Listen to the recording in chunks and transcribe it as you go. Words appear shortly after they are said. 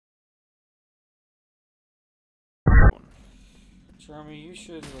Jeremy, you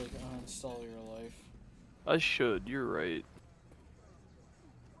should like uninstall your life. I should. You're right.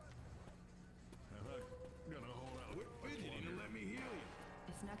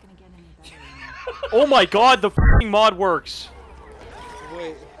 It's not gonna get any better. Oh my god, the f***ing mod works!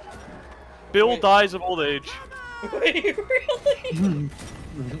 Wait. Bill Wait. dies of old age. Wait, really?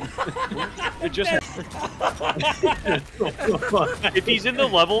 It just... If he's in the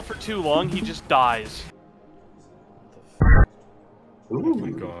level for too long, he just dies. Oh my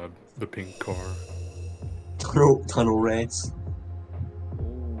god, the pink car. Tunnel rats.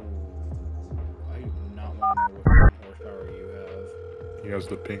 Ooh, I do not want to know what horsepower you have. He has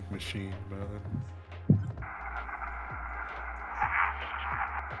the pink machine, man.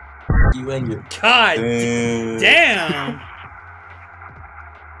 You and your God damn!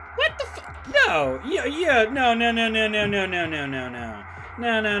 What the fuck? No! Yeah, no,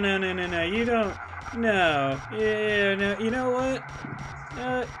 you don't, no, yeah, no, you know what?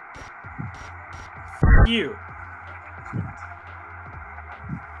 You.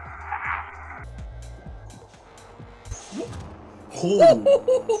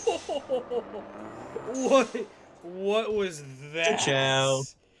 What was that? Ciao.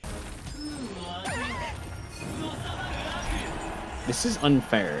 This is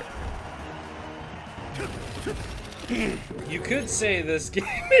unfair. You could say this game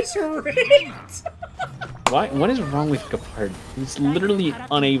is rigged. Why? What is wrong with Gepard? He's literally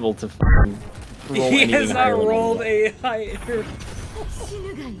unable to roll He anything has not higher than rolled that. a higher.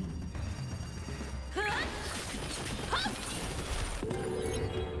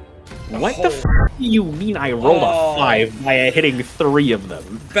 What the f do you mean I rolled a 5 by hitting 3 of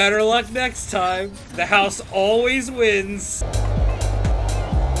them? Better luck next time. The house always wins.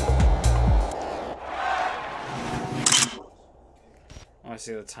 I want to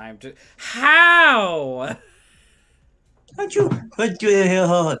see the time. How? How'd you?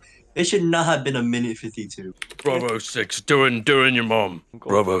 It should not have been 1:52. Bravo 6, doing your mom.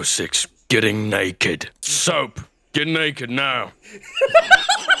 Bravo 6, getting naked. Soap, get naked now.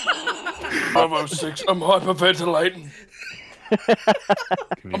 Bravo 6, I'm hyperventilating.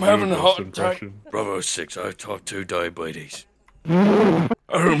 I'm having a heart attack. Bravo 6, I talked to diabetes. Oh,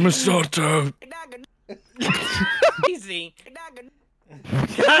 Masato. Easy.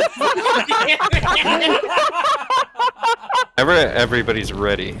 Whenever everybody's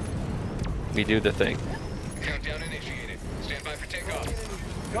ready, we do the thing. Countdown initiated. Stand by for takeoff.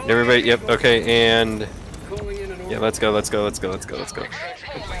 Everybody, yep, okay, and yeah, let's go. Wait,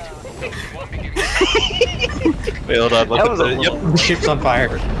 hold on. That was Yep, the ship's on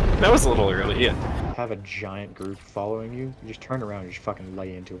fire. that was a little early. Yeah. Have a giant group following you. You just turn around and just fucking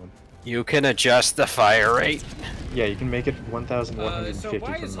lay into them. You can adjust the fire rate. Yeah, you can make it 1,150 so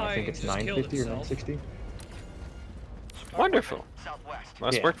why is from I think Hyde it's just killed 950 or himself? 960. Wonderful.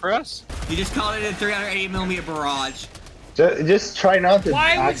 Must Yeah. work for us. You just called it a 380mm barrage. Just try not to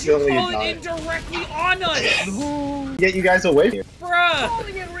Why would you accidentally call it die. indirectly on us? Get you guys away from here. Bruh!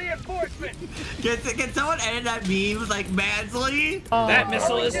 Can someone edit that meme like Mansley? That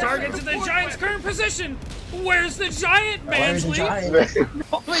missile is targeted to the giant's current position. Where's the giant, Mansley? Only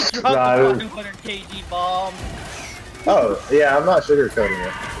dropped Nah, the it was- 100 kg bomb. Oh, yeah, I'm not sugarcoating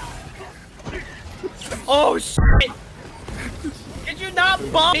it. Oh shit! Did you not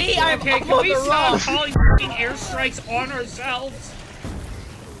bomb me? I'm Okay, up can on we the stop rock. calling f***ing airstrikes on ourselves?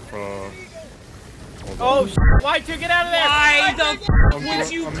 Oh shit! Why'd you get out of there? Why the f***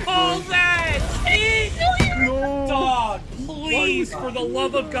 would you call that? Dog, please, for the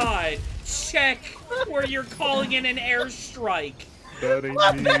love of God, check where you're calling in an airstrike. That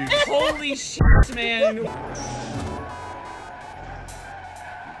ain't me. Holy shit, man.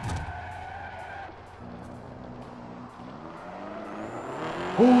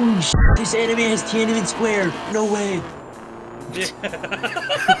 Holy shit, this enemy has Tiananmen Square. No way.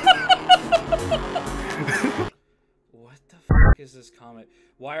 What the fuck is this comment?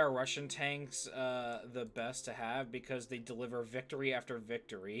 Why are Russian tanks the best to have? Because they deliver victory after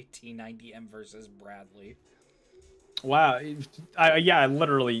victory. T-90M versus Bradley. Wow. Yeah,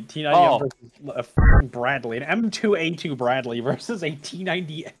 literally. T90 Oh. versus a f***ing Bradley. An M2A2 Bradley versus a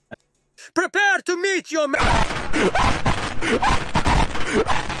T90. Prepare to meet your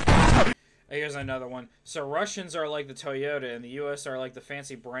Here's another one. So Russians are like the Toyota, and the U.S. are like the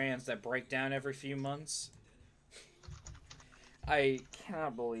fancy brands that break down every few months. I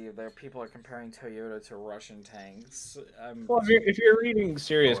cannot believe that people are comparing Toyota to Russian tanks. Well, if you're reading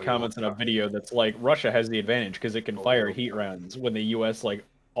serious comments in a video that's like, Russia has the advantage because it can fire heat rounds, when the U.S. like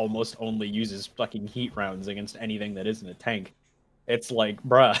almost only uses fucking heat rounds against anything that isn't a tank. It's like,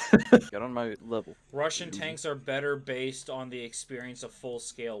 bruh. Get on my level. Russian tanks are better based on the experience of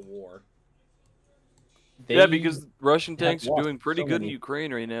full-scale war. Yeah, because Russian have tanks are lost doing pretty so good in many.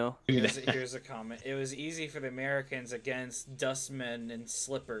 Ukraine right now. Here's a comment. It was easy for the Americans against dustmen and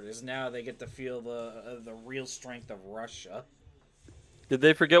slippers. Now they get to feel the real strength of Russia. Did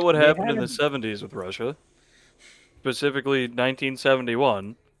they forget what happened in the 70s with Russia? Specifically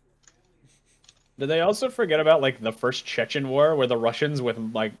 1971. Did they also forget about like the first Chechen war where the Russians with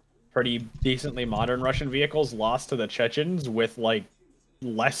like pretty decently modern Russian vehicles lost to the Chechens with like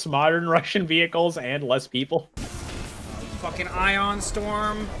less modern Russian vehicles and less people? Fucking ion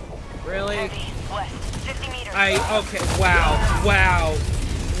storm? Really? West, 50 meters. Okay, wow,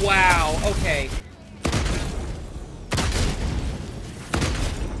 okay.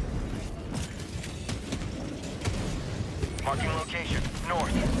 Marking location.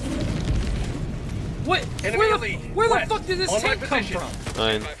 North. What? Where the fuck did this tank come from?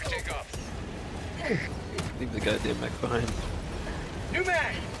 Fine. Standby for takeoff. Leave the goddamn mech behind. New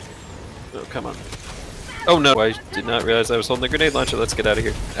mag. Oh, come on. Oh no, I did not realize I was holding the grenade launcher. Let's get out of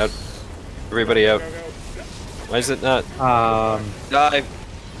here. Out. Everybody out. Why is it not? Dive.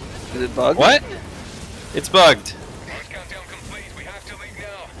 Is it bugged? What? It's bugged. Launch countdown complete. We have to leave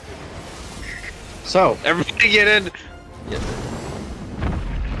now. So, Everybody get in. Yeah.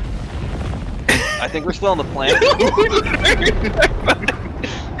 I think we're still on the planet.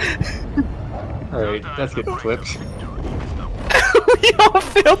 alright, let's get flipped. We all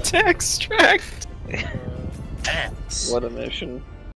failed to extract. What a mission.